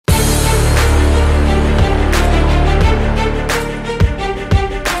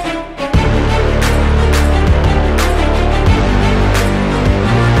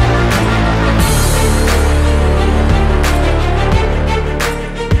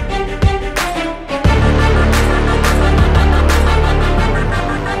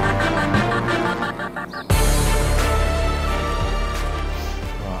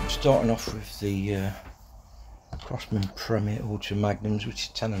starting off with the Crossman Premier Ultra Magnums, which is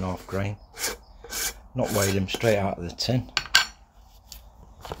 10.5 grain. Not weighed them, straight out of the tin.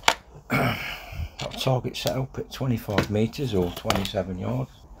 Got target set up at 25 metres or 27 yards.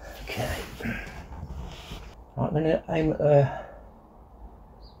 Okay. Right, I'm going to aim at the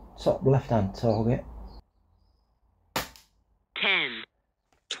top left hand target.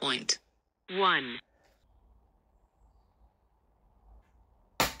 10.1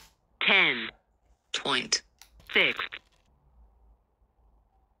 10.6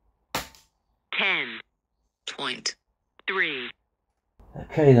 10.3.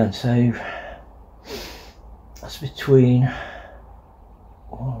 Okay then, so that's between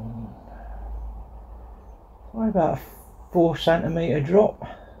about a 4 centimetre drop.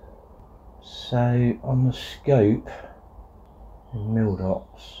 So on the scope in mil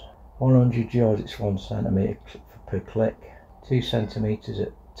dots, 100 yards it's 1 centimetre per click, 2 centimetres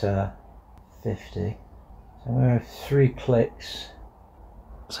at 50. So we have 3 clicks,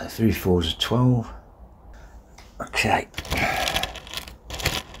 so 3 4s are 12. Okay,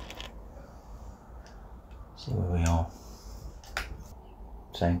 see where we are.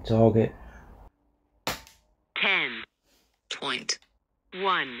 Same target.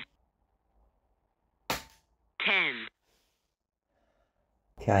 10.1 10.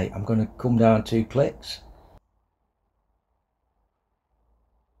 Okay, I'm going to come down 2 clicks.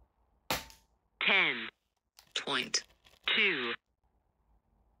 10.2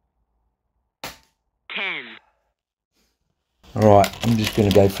 10. Alright, I'm just going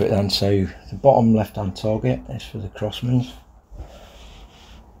to go for it then. So the bottom left hand target is for the Crossmans.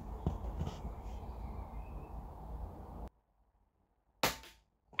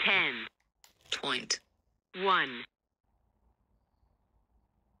 .1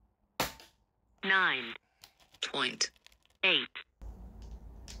 9.8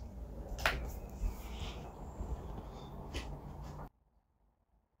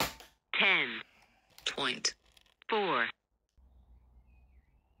 10.4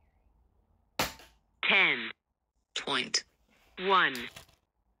 10.1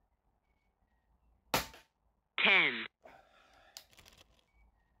 10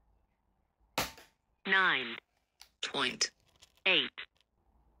 9.8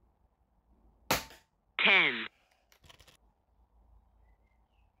 10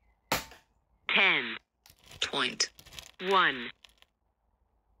 10.1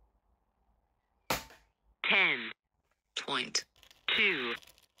 10.2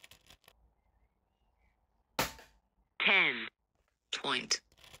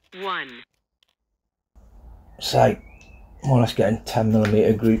 10.1. So more or less getting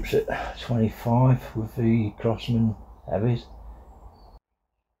 10mm groups at 25 with the Crossman heavies.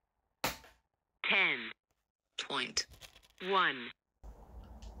 10.1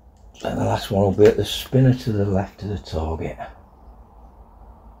 And the last one will be at the spinner to the left of the target.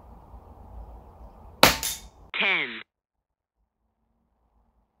 10.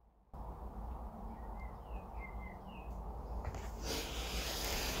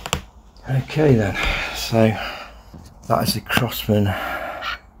 Okay then, so that is the Crossman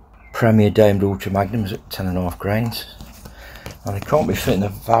Premier Domed Ultra Magnums at 10.5 grains. And they can't be fitting the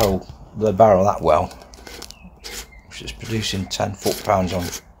barrel that well, which is producing 10 foot-pounds on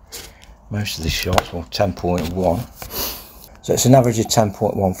most of the shots, or 10.1. So it's an average of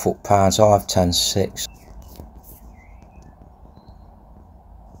 10.1 foot-pounds. I have 10.6.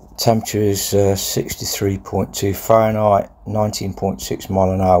 Temperature is 63.2 Fahrenheit, 19.6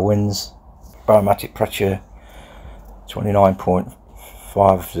 mile an hour winds. Barometric pressure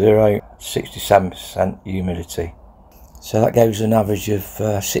 29.50, 67% humidity. So that gives an average of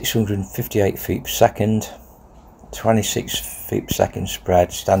 658 feet per second, 26 feet per second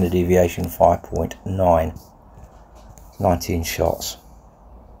spread, standard deviation 5.9, 19 shots.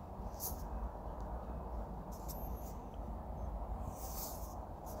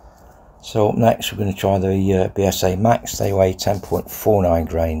 So up next we're going to try the BSA Max. They weigh 10.49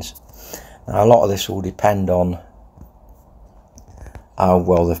 grains. Now a lot of this will depend on how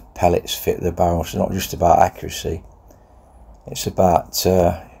well the pellets fit the barrel. It's not just about accuracy, it's about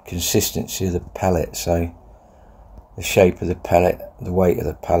consistency of the pellet. So the shape of the pellet, the weight of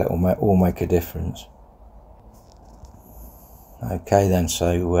the pellet will all make a difference. Okay then,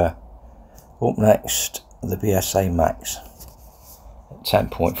 so up next the BSA Max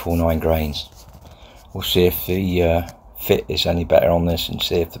at 10.49 grains. We'll see if the fit is any better on this and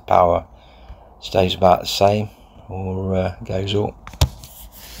see if the power stays about the same or goes up.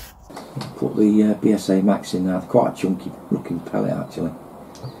 Put the BSA Max in now. It's quite a chunky looking pellet actually.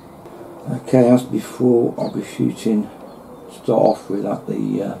 Okay, as before, I'll be shooting, start off with at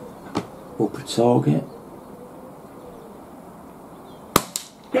the upper target.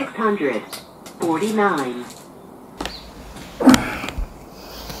 649.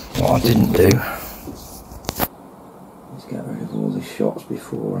 What I didn't do is get rid of all the shots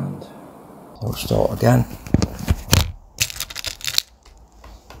beforehand. So we'll start again.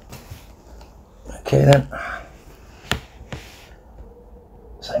 Okay then,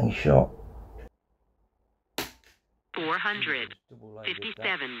 same shot.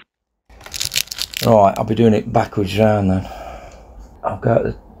 457. Right, I'll be doing it backwards round then. I'll go at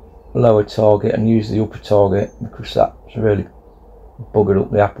the lower target and use the upper target because that's really buggered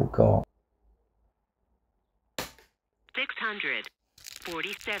up the apple cart.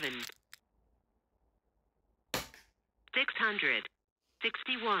 647.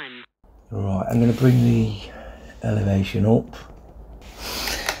 661. Right, I'm going to bring the elevation up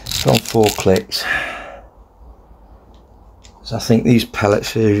from 4 clicks. So I think these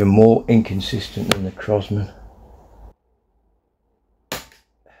pellets are even more inconsistent than the Crosman.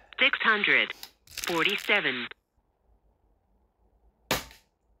 647.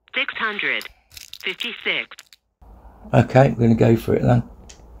 656. Okay, we're going to go for it then.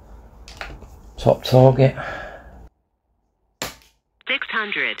 Top target.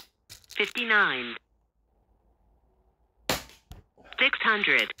 659.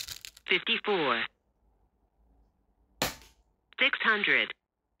 654.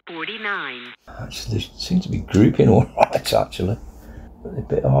 649. Actually, they seem to be grouping alright actually, but they're a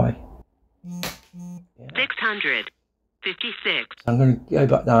bit high. Yeah. 656. I'm going to go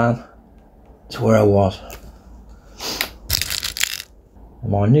back down to where I was.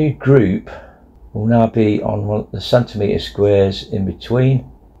 And my new group will now be on one of the centimetre squares in between.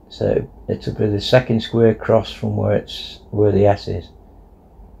 So it'll be the second square across from where the S is.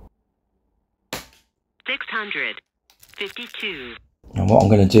 652. And what I'm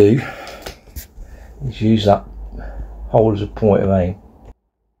going to do is use that hole as a point of aim.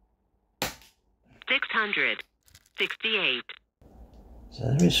 668. So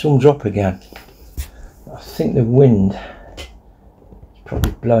there is some drop again. I think the wind is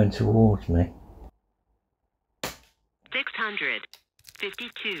probably blowing towards me.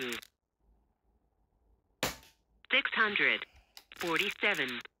 652.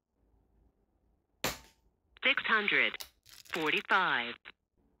 647. 645.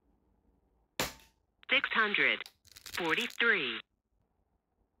 643.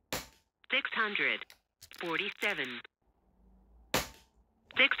 647.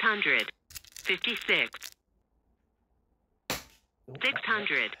 656.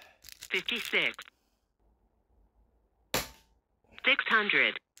 656.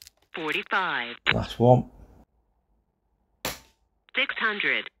 645. Last one.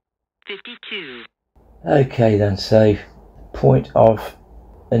 652. Okay then, so point of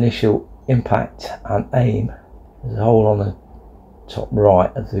initial impact and aim. There's a hole on the top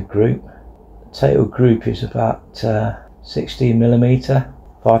right of the group. The total group is about 16mm.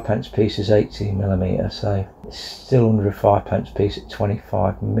 5p piece is 18mm, so it's still under a 5p piece at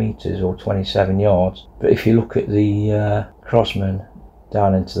 25 metres or 27 yards. But if you look at the Crosman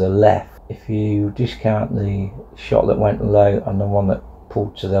down into the left, if you discount the shot that went low and the one that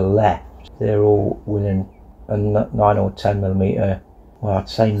pulled to the left, they're all within a 9 or 10mm, well I'd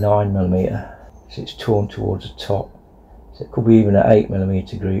say 9mm, so it's torn towards the top. So it could be even an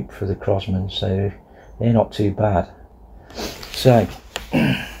 8mm group for the Crosman, so they're not too bad. So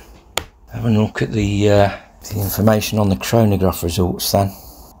having a look at the information on the chronograph results then.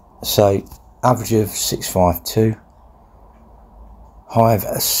 So average of 652, high of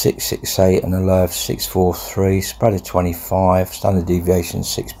 668 and a low of 643, spread of 25, standard deviation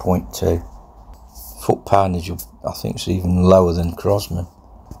 6.2. Foot poundage I think it's even lower than Crosman.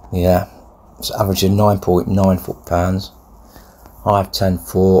 Yeah, it's average of 9.9 foot pounds, high of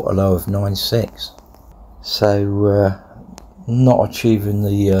 10.4, a low of 9.6. So not achieving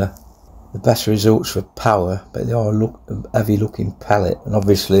the best results for power, but they are a heavy looking pellet, and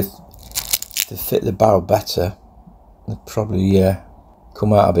obviously if they fit the barrel better they'll probably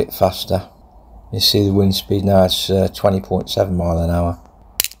come out a bit faster. You see the wind speed now is 20.7 mile an hour.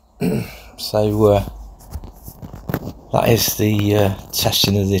 So that is the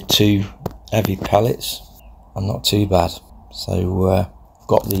testing of the 2 heavy pellets, and not too bad. So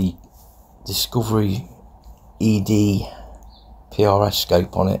got the Discovery ED-PRS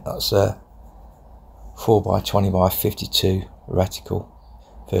scope on it. That's a 4x20x52 reticle,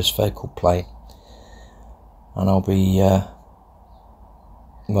 first focal plane, and I'll be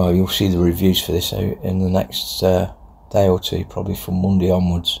well, you'll see the reviews for this in the next day or two, probably from Monday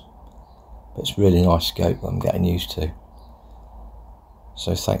onwards. But it's a really nice scope that I'm getting used to.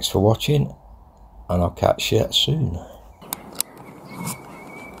 So thanks for watching, and I'll catch you soon.